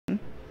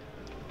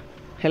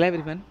Hello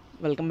everyone,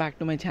 welcome back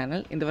to my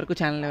channel. ఇంతవరకు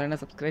channel ఎవరైనా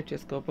subscribe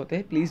చేసుకోకపోతే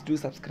please do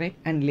subscribe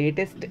and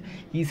latest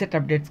ECET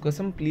updates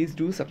కోసం please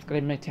do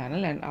subscribe my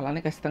channel and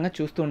అలానే ఖచ్చితంగా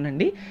చూస్తూ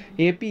ఉండండి.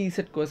 ఏపీ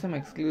ఈసెట్ కోసం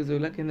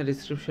ఎక్స్క్లూజివ్గా కింద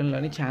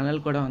డిస్క్రిప్షన్లోని ఛానల్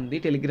కూడా ఉంది,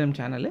 టెలిగ్రామ్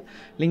ఛానల్,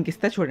 లింక్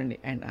ఇస్తా చూడండి.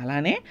 అండ్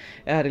అలానే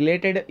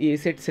రిలేటెడ్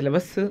ఈసెట్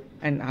సిలబస్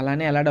అండ్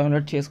అలానే ఎలా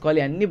డౌన్లోడ్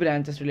చేసుకోవాలి, అన్ని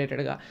బ్రాంచెస్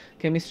రిలేటెడ్గా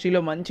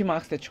కెమిస్ట్రీలో మంచి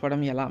మార్క్స్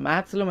తెచ్చుకోవడం ఎలా,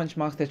 మ్యాథ్స్లో మంచి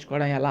మార్క్స్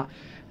తెచ్చుకోవడం ఎలా,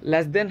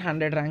 లెస్ దెన్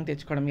 100 ర్యాంక్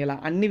తెచ్చుకోవడం ఎలా,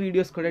 అన్ని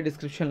వీడియోస్ కూడా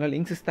డిస్క్రిప్షన్లో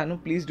లింక్స్ ఇస్తాను.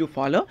 Please do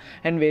follow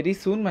and very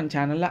soon మన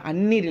ఛానల్లో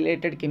అన్ని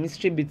రిలేటెడ్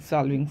కెమిస్ట్రీ బిట్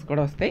సాల్వింగ్స్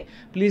కూడా వస్తాయి.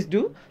 Please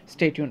do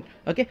stay tune.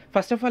 Okay,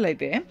 first of all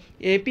అయితే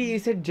ఏపీ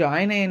ఈసెట్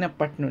జాయిన్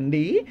అయినప్పటి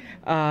నుండి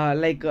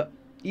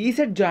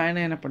ఈసెట్ జాయిన్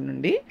అయినప్పటి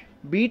నుండి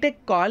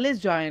బీటెక్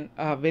కాలేజ్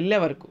వెళ్ళే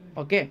వరకు,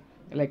 okay,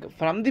 like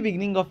from the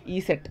beginning of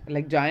ECET,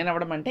 like join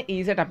అవ్వడం అంటే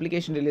ఈసెట్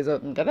అప్లికేషన్ రిలీజ్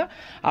అవుతుంది కదా,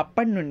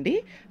 అప్పటి నుండి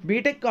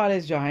బీటెక్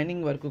కాలేజ్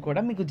జాయినింగ్ వరకు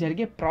కూడా మీకు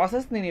జరిగే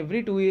ప్రాసెస్ నేను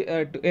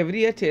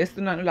ఎవ్రీ ఇయర్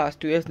చేస్తున్నాను.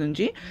 లాస్ట్ 2 years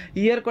నుంచి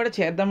ఇయర్ కూడా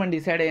చేద్దామని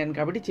డిసైడ్ అయ్యాను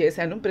కాబట్టి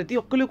చేశాను. ప్రతి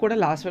ఒక్కరు కూడా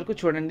లాస్ట్ వరకు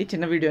చూడండి,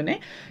 చిన్న వీడియోనే.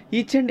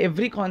 ఈచ్ అండ్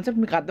ఎవ్రీ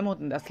కాన్సెప్ట్ మీకు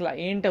అర్థమవుతుంది, అసలు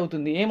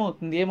ఏంటవుతుంది,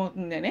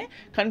 ఏమవుతుంది అనే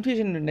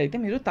కన్ఫ్యూజన్ నుండి అయితే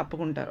మీరు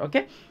తప్పుకుంటారు.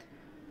 ఓకే,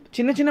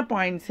 చిన్న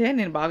పాయింట్సే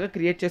నేను బాగా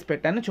క్రియేట్ చేసి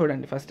పెట్టాను,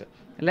 చూడండి. First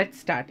let's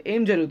start.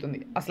 ఏం జరుగుతుంది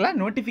అసలు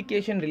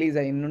నోటిఫికేషన్ రిలీజ్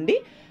అయిన నుండి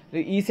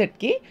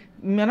ఈసెట్కి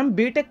మనం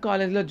బీటెక్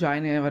కాలేజ్లో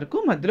జాయిన్ అయ్యే వరకు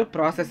మధ్యలో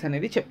ప్రాసెస్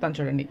అనేది చెప్తాను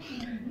చూడండి.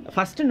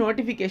 ఫస్ట్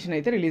నోటిఫికేషన్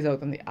అయితే రిలీజ్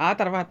అవుతుంది, ఆ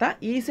తర్వాత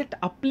ఈసెట్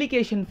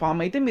అప్లికేషన్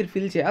ఫామ్ అయితే మీరు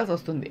ఫిల్ చేయాల్సి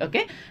వస్తుంది.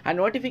 ఓకే, ఆ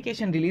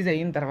నోటిఫికేషన్ రిలీజ్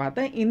అయిన తర్వాత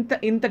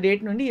ఇంత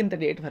డేట్ నుండి ఇంత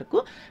డేట్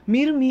వరకు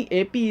మీరు మీ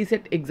ఏపీ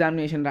ఈసెట్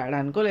ఎగ్జామినేషన్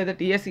రాయడానికో లేదా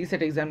టీఎస్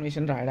ఈసెట్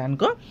ఎగ్జామినేషన్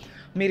రాయడానికో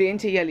మీరు ఏం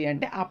చేయాలి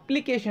అంటే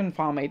అప్లికేషన్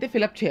ఫామ్ అయితే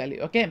ఫిలప్ చేయాలి.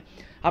 ఓకే,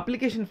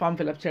 అప్లికేషన్ ఫామ్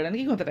ఫిలప్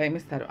చేయడానికి కొంత టైం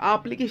ఇస్తారు. ఆ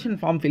అప్లికేషన్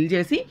ఫామ్ ఫిల్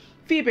చేసి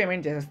ఫీ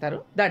పేమెంట్ చేసేస్తారు,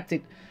 దట్స్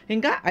ఇట్,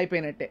 ఇంకా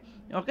అయిపోయినట్టే.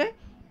 ఓకే,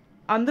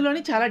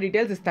 అందులోని చాలా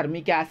డీటెయిల్స్ ఇస్తారు,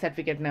 మీ caste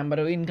certificate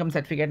number, income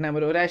certificate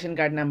number, ration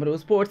card number,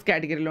 sports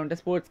కేటగిరీలో ఉంటే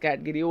స్పోర్ట్స్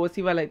కేటగిరీ,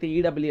 ఓసీ వాళ్ళు అయితే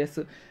ఈడబ్ల్యూఎస్,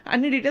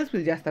 అన్ని డీటెయిల్స్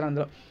ఫిల్ చేస్తారు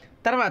అందులో.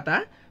 తర్వాత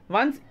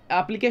వన్స్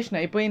అప్లికేషన్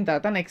అయిపోయిన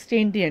తర్వాత నెక్స్ట్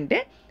ఏంటి అంటే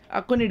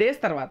కొన్ని డేస్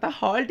తర్వాత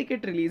hall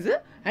ticket release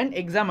and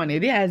exam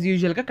అనేది యాజ్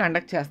యూజువల్గా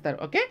కండక్ట్ చేస్తారు.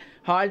 ఓకే,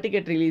 హాల్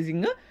టికెట్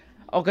రిలీజింగ్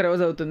ఒక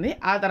రోజు అవుతుంది,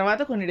 ఆ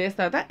తర్వాత కొన్ని డేస్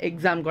తర్వాత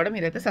ఎగ్జామ్ కూడా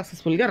మీరైతే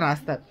సక్సెస్ఫుల్గా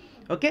రాస్తారు.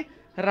 ఓకే,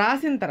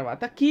 రాసిన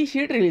తర్వాత కీ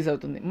షీట్ రిలీజ్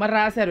అవుతుంది. మరి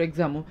రాశారు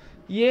ఎగ్జాము,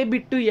 ఏ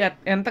బిట్టు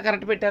ఎంత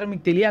కరెక్ట్ పెట్టారో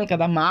మీకు తెలియాలి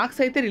కదా.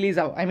 మార్క్స్ అయితే రిలీజ్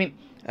అవ్వవు,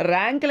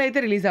 ర్యాంకులు అయితే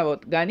రిలీజ్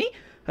అవ్వదు, కానీ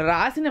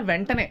రాసిన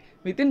వెంటనే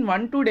వితిన్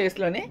 1-2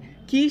 డేస్లోనే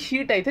కీ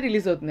షీట్ అయితే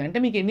రిలీజ్ అవుతుంది. అంటే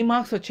మీకు ఎన్ని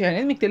మార్క్స్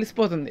వచ్చాయనేది మీకు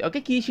తెలిసిపోతుంది.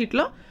 ఓకే, కీ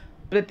షీట్లో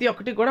ప్రతి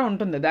ఒక్కటి కూడా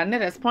ఉంటుంది, దాన్నే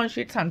రెస్పాన్స్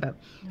షీట్స్ అంటారు.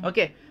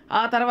 ఓకే,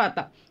 ఆ తర్వాత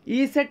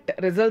ఈసెట్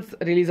రిజల్ట్స్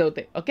రిలీజ్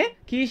అవుతాయి. ఓకే,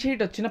 కీ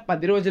షీట్ వచ్చిన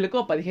 10 రోజులకు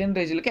 15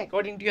 రోజులకి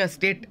according to your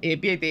state,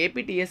 AP అయితే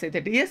ఏపీ, టీఎస్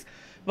అయితే టీఎస్,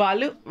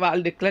 వాళ్ళు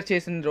డిక్లేర్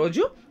చేసిన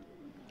రోజు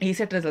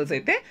ఈసెట్ రిజల్ట్స్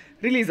అయితే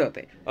రిలీజ్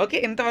అవుతాయి. ఓకే,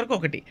 ఇంతవరకు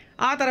ఒకటి.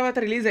 ఆ తర్వాత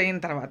రిలీజ్ అయిన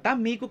తర్వాత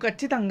మీకు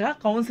ఖచ్చితంగా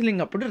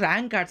కౌన్సిలింగ్ అప్పుడు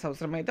ర్యాంక్ కార్డ్స్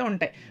అవసరమైతే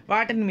ఉంటాయి,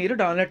 వాటిని మీరు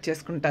డౌన్లోడ్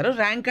చేసుకుంటారు.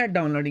 ర్యాంక్ కార్డ్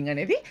డౌన్లోడింగ్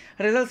అనేది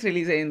రిజల్ట్స్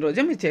రిలీజ్ అయిన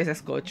రోజే మీరు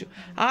చేసేసుకోవచ్చు.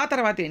 ఆ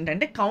తర్వాత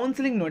ఏంటంటే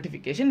కౌన్సిలింగ్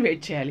నోటిఫికేషన్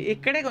వెయిట్ చేయాలి.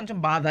 ఇక్కడే కొంచెం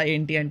బాధ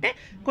ఏంటి అంటే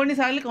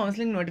కొన్నిసార్లు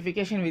కౌన్సిలింగ్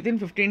నోటిఫికేషన్ వితిన్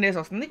 15 days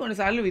వస్తుంది,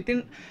 కొన్నిసార్లు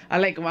వితిన్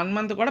 1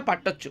 month కూడా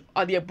పట్టొచ్చు.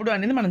 అది ఎప్పుడు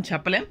అనేది మనం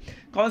చెప్పలేం.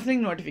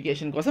 కౌన్సిలింగ్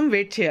నోటిఫికేషన్ కోసం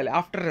వెయిట్ చేయాలి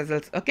after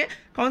results. Okay,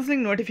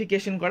 counselling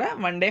notification కూడా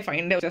 1 day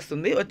 5 days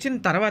వస్తుంది. వచ్చిన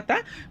తర్వాత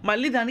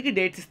మళ్ళీ దానికి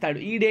డేట్స్ ఇస్తాడు,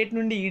 ఈ డేట్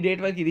నుండి ఈ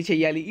డేట్ వరకు ఇది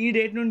చేయాలి, ఈ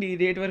డేట్ నుండి ఈ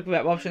డేట్ వరకు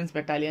వెబ్ ఆప్షన్స్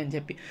పెట్టాలి అని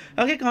చెప్పి.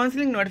 ఓకే,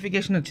 కౌన్సిలింగ్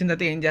నోటిఫికేషన్ వచ్చిన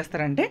తర్వాత ఏం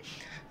చేస్తారంటే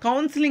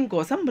కౌన్సిలింగ్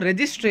కోసం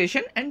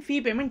రిజిస్ట్రేషన్ అండ్ ఫీ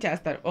పేమెంట్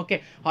చేస్తారు. ఓకే,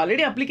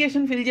 ఆల్రెడీ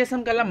అప్లికేషన్ ఫిల్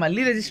చేసాం కల్లా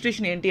మళ్ళీ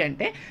రిజిస్ట్రేషన్ ఏంటి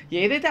అంటే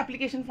ఏదైతే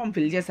అప్లికేషన్ ఫామ్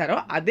ఫిల్ చేశారో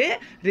అదే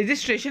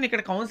రిజిస్ట్రేషన్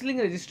ఇక్కడ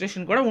కౌన్సిలింగ్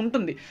రిజిస్ట్రేషన్ కూడా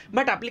ఉంటుంది.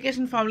 బట్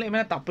అప్లికేషన్ ఫామ్లో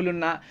ఏమైనా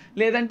తప్పులున్నా,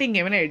 లేదంటే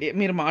ఇంకేమైనా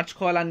మీరు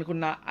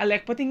మార్చుకోవాలనుకున్నా,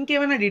 లేకపోతే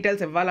ఇంకేమైనా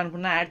డీటెయిల్స్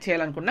ఇవ్వాలనుకున్నా, యాడ్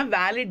చేయాలనుకున్నా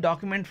వ్యాలిడ్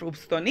డాక్యుమెంట్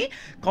ప్రూఫ్స్తోని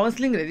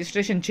కౌన్సిలింగ్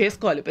రిజిస్ట్రేషన్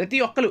చేసుకోవాలి ప్రతి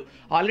ఒక్కరు.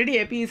 Already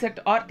AP ECET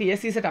are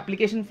TS ECET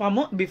application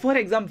form before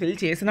exam fill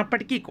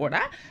చేసినప్పటికీ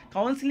కూడా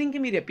కౌన్సిలింగ్కి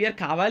మీరు అపియర్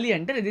కావాలి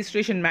అంటే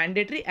registration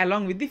mandatory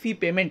along with the fee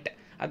payment.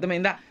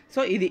 అర్థమైందా?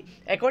 సో ఇది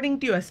according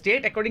to your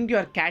state, according to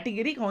your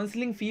category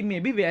counselling fee may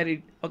be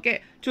varied. Okay,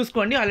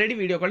 చూసుకోండి, already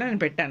video కూడా నేను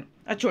పెట్టాను,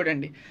 అది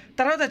చూడండి.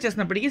 తర్వాత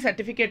వచ్చేసినప్పటికీ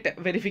సర్టిఫికేట్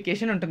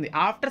వెరిఫికేషన్ ఉంటుంది.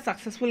 After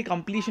successful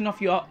completion of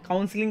your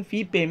counselling fee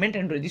payment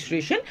and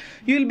registration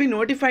you will be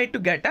notified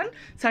to get an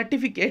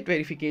certificate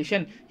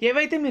verification.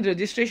 ఏవైతే మీరు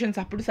రిజిస్ట్రేషన్స్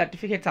అప్పుడు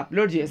సర్టిఫికేట్స్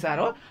అప్లోడ్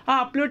చేశారో ఆ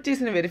అప్లోడ్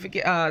చేసిన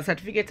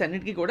సర్టిఫికేట్స్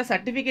అన్నిటికీ కూడా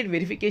సర్టిఫికేట్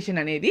వెరిఫికేషన్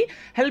అనేది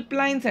హెల్ప్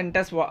లైన్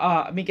సెంటర్స్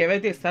మీకు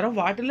ఏవైతే ఇస్తారో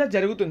వాటిల్లో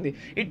జరుగుతుంది.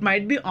 It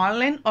might be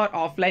online or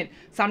offline.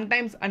 Some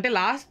times అంటే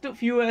లాస్ట్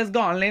ఫ్యూ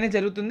ఇయర్స్గా ఆన్లైనే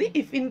జరుగుతుంది.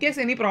 If in case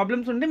any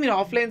problems ఉంటే మీరు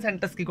ఆఫ్లైన్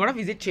సెంటర్స్కి కూడా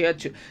విజిట్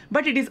చేయొచ్చు,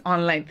 but it is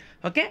online.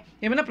 Okay,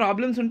 ఏమైనా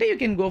ప్రాబ్లమ్స్ ఉంటే you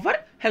can go for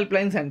help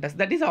line centres,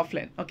 that is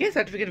offline. Okay,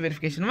 certificate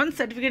verification. Once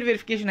certificate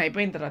verification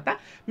అయిపోయిన తర్వాత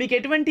మీకు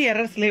ఎటువంటి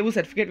ఎర్రర్స్ లేవు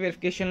సర్టిఫికేట్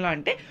వెరిఫికేషన్లో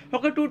అంటే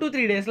ఒక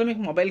 2-3 daysలో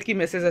మీకు మొబైల్కి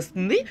మెసేజ్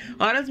వస్తుంది,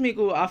 ఆర్ఎల్స్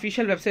మీకు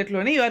official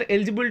వెబ్సైట్లోనే you are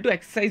eligible to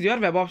exercise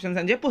your web options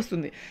అని చెప్పి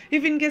వస్తుంది.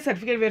 ఇఫ్ ఇన్ కేస్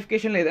సర్టిఫికేట్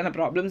వెరిఫికేషన్లో ఏదైనా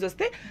ప్రాబ్లమ్స్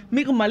వస్తే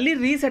మీకు మళ్ళీ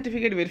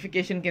రీసర్టిఫికేట్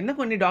వెరిఫికేషన్ కింద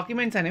కొన్ని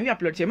డాక్యుమెంట్స్ అనేవి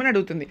అప్లోడ్ చేయమని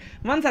అడుగుతుంది.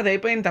 వన్స్ అది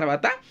అయిపోయిన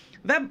తర్వాత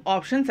వెబ్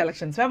ఆప్షన్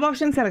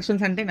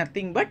సెలక్షన్స్ అంటే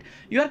nothing but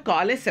your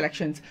college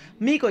selections.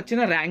 మీకు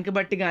వచ్చిన ర్యాంక్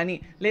బట్టి కానీ,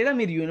 లేదా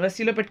మీరు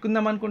యూనివర్సిటీలో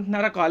పెట్టుకుందాం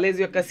అనుకుంటున్నారా, కాలేజ్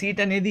యొక్క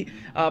సీట్ అనేది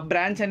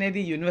బ్రాంచ్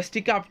అనేది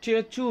యూనివర్సిటీకి ఆప్ట్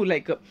చేయొచ్చు.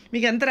 లైక్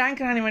మీకు ఎంత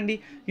ర్యాంక్ రానివ్వండి,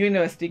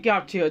 యూనివర్సిటీకి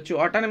ఆప్ట్ చేయొచ్చు,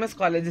 ఆటోనమస్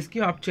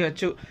కాలేజెస్కి ఆప్ట్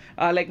చేయొచ్చు,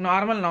 like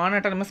normal non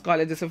autonomous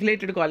colleges,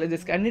 affiliated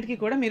కాలేజెస్కి అన్నిటికీ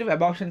కూడా మీరు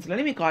వెబ్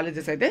ఆప్షన్స్లోని మీ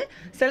కాలేజెస్ అయితే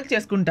సెలెక్ట్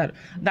చేసుకుంటారు.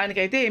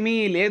 దానికైతే ఏమీ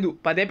లేదు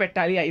 10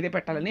 పెట్టాలి 5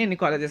 పెట్టాలని, ఎన్ని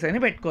కాలేజెస్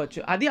అయినా పెట్టుకోవచ్చు.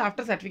 అది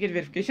after certificate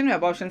verification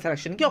web option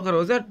సెలక్షన్కి ఒక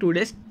రోజు 2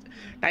 days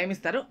టైం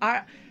ఇస్తారు. ఆ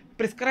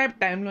ప్రిస్క్రైబ్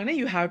టైంలోనే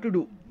you have to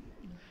do.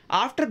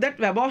 After that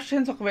web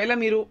options ఒకవేళ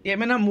మీరు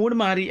ఏమైనా మూడ్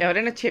మారి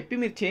ఎవరైనా చెప్పి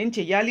మీరు చేంజ్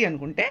చేయాలి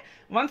అనుకుంటే,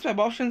 వన్స్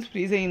వెబ్ ఆప్షన్స్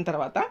ఫ్రీజ్ అయిన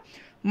తర్వాత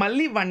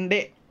మళ్ళీ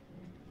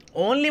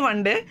only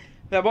one day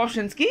web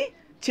ఆప్షన్స్కి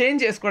change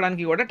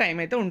చేసుకోవడానికి కూడా టైం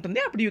అయితే ఉంటుంది.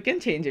 అప్పుడు you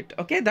can change it.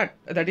 Okay,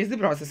 that is the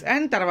process.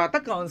 And తర్వాత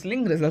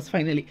counselling results.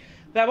 Finally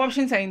web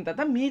options అయిన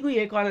తర్వాత మీకు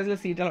ఏ కాలేజ్లో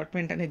సీట్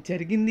అలాట్మెంట్ అనేది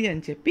జరిగింది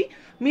అని చెప్పి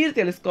మీరు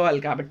తెలుసుకోవాలి.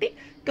 కాబట్టి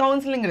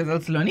కౌన్సిలింగ్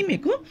రిజల్ట్స్లోని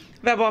మీకు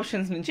వెబ్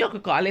ఆప్షన్స్ నుంచి ఒక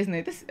కాలేజ్ని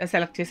అయితే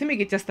సెలెక్ట్ చేసి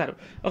మీకు ఇచ్చేస్తారు.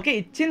 ఓకే,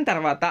 ఇచ్చిన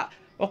తర్వాత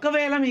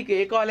ఒకవేళ మీకు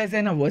ఏ కాలేజ్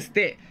అయినా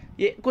వస్తే,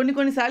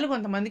 కొన్నిసార్లు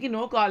కొంతమందికి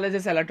నో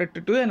కాలేజెస్ అలాటెడ్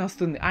టు అని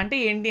వస్తుంది. అంటే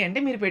ఏంటి అంటే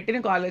మీరు పెట్టిన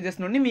కాలేజెస్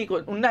నుండి మీకు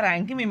ఉన్న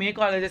ర్యాంక్కి మేము ఏ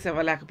కాలేజెస్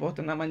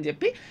ఇవ్వలేకపోతున్నామని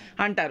చెప్పి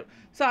అంటారు.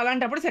 సో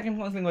అలాంటప్పుడు సెకండ్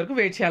కౌన్సిలింగ్ వరకు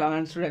వెయిట్ చేయాలి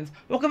అలాంటి స్టూడెంట్స్.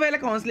 ఒకవేళ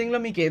కౌన్సిలింగ్లో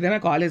మీకు ఏదైనా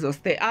కాలేజ్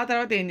వస్తే ఆ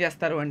తర్వాత ఏం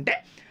చేస్తారు అంటే,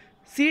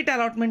 సీట్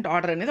అలాట్మెంట్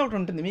ఆర్డర్ అనేది ఒకటి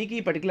ఉంటుంది. మీకు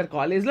ఈ పర్టికులర్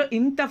కాలేజ్లో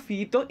ఇంత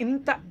ఫీతో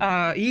ఇంత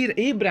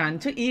ఈ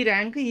బ్రాంచ్ ఈ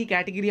ర్యాంక్ ఈ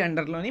కేటగిరీ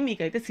అండర్లోని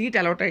మీకైతే సీట్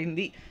అలాట్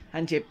అయింది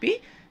అని చెప్పి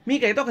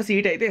మీకైతే ఒక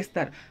సీట్ అయితే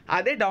ఇస్తారు.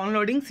 అదే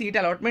డౌన్లోడింగ్ సీట్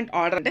అలాట్మెంట్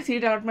ఆర్డర్. అంటే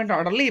సీట్ అలాట్మెంట్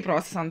ఆర్డర్లో ఈ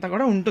ప్రాసెస్ అంతా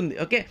కూడా ఉంటుంది.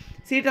 Okay,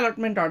 seat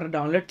allotment order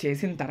download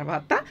చేసిన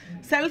తర్వాత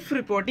self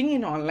reporting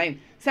in online.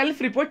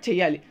 Self report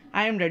చేయాలి.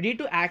 I'm ready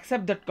to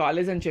accept that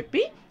college అని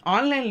చెప్పి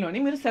ఆన్లైన్లోని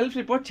మీరు సెల్ఫ్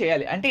రిపోర్ట్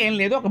చేయాలి. అంటే ఏం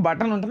లేదు, ఒక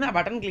బటన్ ఉంటుంది, ఆ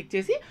బటన్ క్లిక్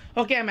చేసి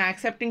okay I'm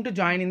accepting to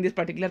join in this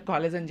particular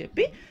college అని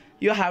చెప్పి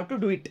you have to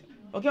do it.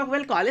 Okay,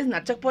 ఒకవేళ కాలేజ్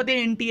నచ్చకపోతే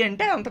ఏంటి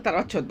అంటే అంత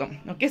తర్వాత చూద్దాం.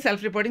 ఓకే,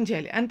 సెల్ఫ్ రిపోర్టింగ్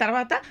చేయాలి. అండ్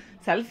తర్వాత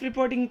సెల్ఫ్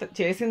రిపోర్టింగ్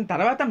చేసిన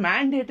తర్వాత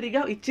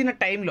మ్యాండేటరీగా ఇచ్చిన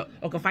టైంలో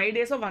ఒక 5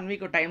 days 1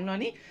 week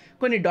టైంలోని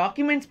కొన్ని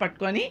డాక్యుమెంట్స్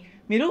పట్టుకొని,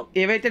 మీరు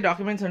ఏవైతే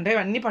డాక్యుమెంట్స్ ఉంటాయో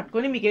అన్నీ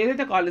పట్టుకొని మీకు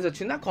ఏదైతే కాలేజ్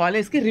వచ్చిందో ఆ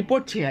కాలేజ్కి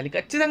రిపోర్ట్ చేయాలి.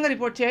 ఖచ్చితంగా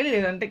రిపోర్ట్ చేయాలి,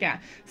 లేదంటే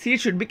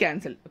seat should be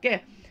cancel. Okay,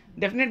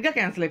 డెఫినెట్గా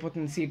క్యాన్సిల్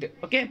అయిపోతుంది సీట్.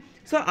 ఓకే,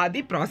 సో అది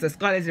ప్రాసెస్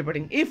కాలేజ్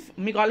రిపోర్టింగ్. ఇఫ్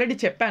మీకు ఆల్రెడీ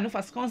చెప్పాను,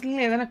 ఫస్ట్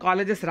కౌన్సిలింగ్లో ఏదైనా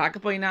కాలేజెస్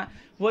రాకపోయినా,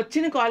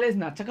 వచ్చిన కాలేజ్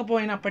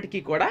నచ్చకపోయినప్పటికీ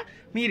కూడా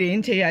మీరు ఏం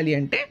చేయాలి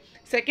అంటే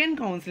సెకండ్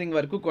కౌన్సిలింగ్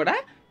వరకు కూడా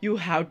యూ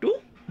హ్యావ్ టు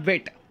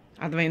వెయిట్.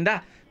 అర్థమైందా?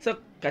 సో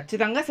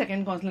ఖచ్చితంగా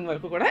సెకండ్ కౌన్సిలింగ్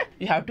వరకు కూడా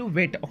యూ హ్యావ్ టు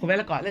వెయిట్.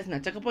 ఒకవేళ కాలేజ్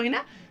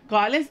నచ్చకపోయినా,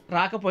 కాలేజ్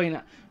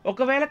రాకపోయినా,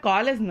 ఒకవేళ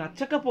కాలేజ్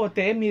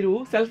నచ్చకపోతే మీరు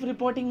self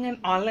reporting and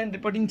online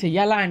reporting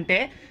చేయాలా అంటే,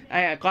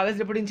 కాలేజ్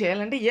రిపోర్టింగ్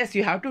చేయాలంటే yes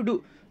you have to do.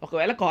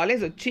 ఒకవేళ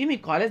కాలేజ్ వచ్చి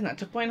మీకు కాలేజ్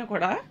నచ్చకపోయినా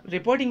కూడా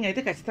రిపోర్టింగ్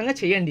అయితే ఖచ్చితంగా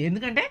చేయండి.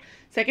 ఎందుకంటే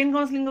సెకండ్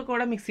కౌన్సిలింగ్లో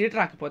కూడా మీకు సీట్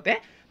రాకపోతే,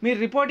 మీరు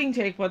రిపోర్టింగ్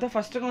చేయకపోతే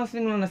ఫస్ట్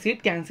కౌన్సిలింగ్లో ఉన్న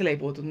సీట్ క్యాన్సిల్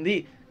అయిపోతుంది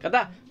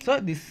కదా. So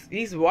this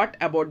is what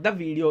about the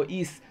video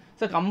is.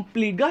 So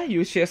కంప్లీట్గా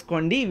యూజ్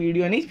చేసుకోండి ఈ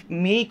వీడియోని.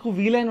 మీకు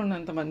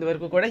వీలైనంత మంది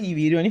వరకు కూడా ఈ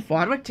వీడియోని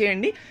ఫార్వర్డ్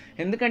చేయండి.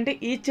 ఎందుకంటే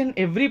each and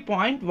every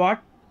point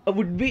what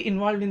would be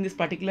involved in this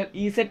particular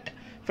ECET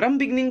from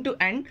beginning to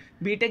end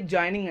BTech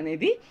joining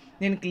అనేది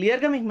నేను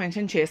క్లియర్గా మీకు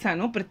మెన్షన్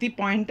చేశాను. ప్రతి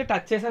పాయింట్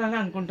టచ్ చేశానని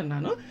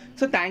అనుకుంటున్నాను.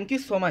 So thank you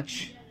so much.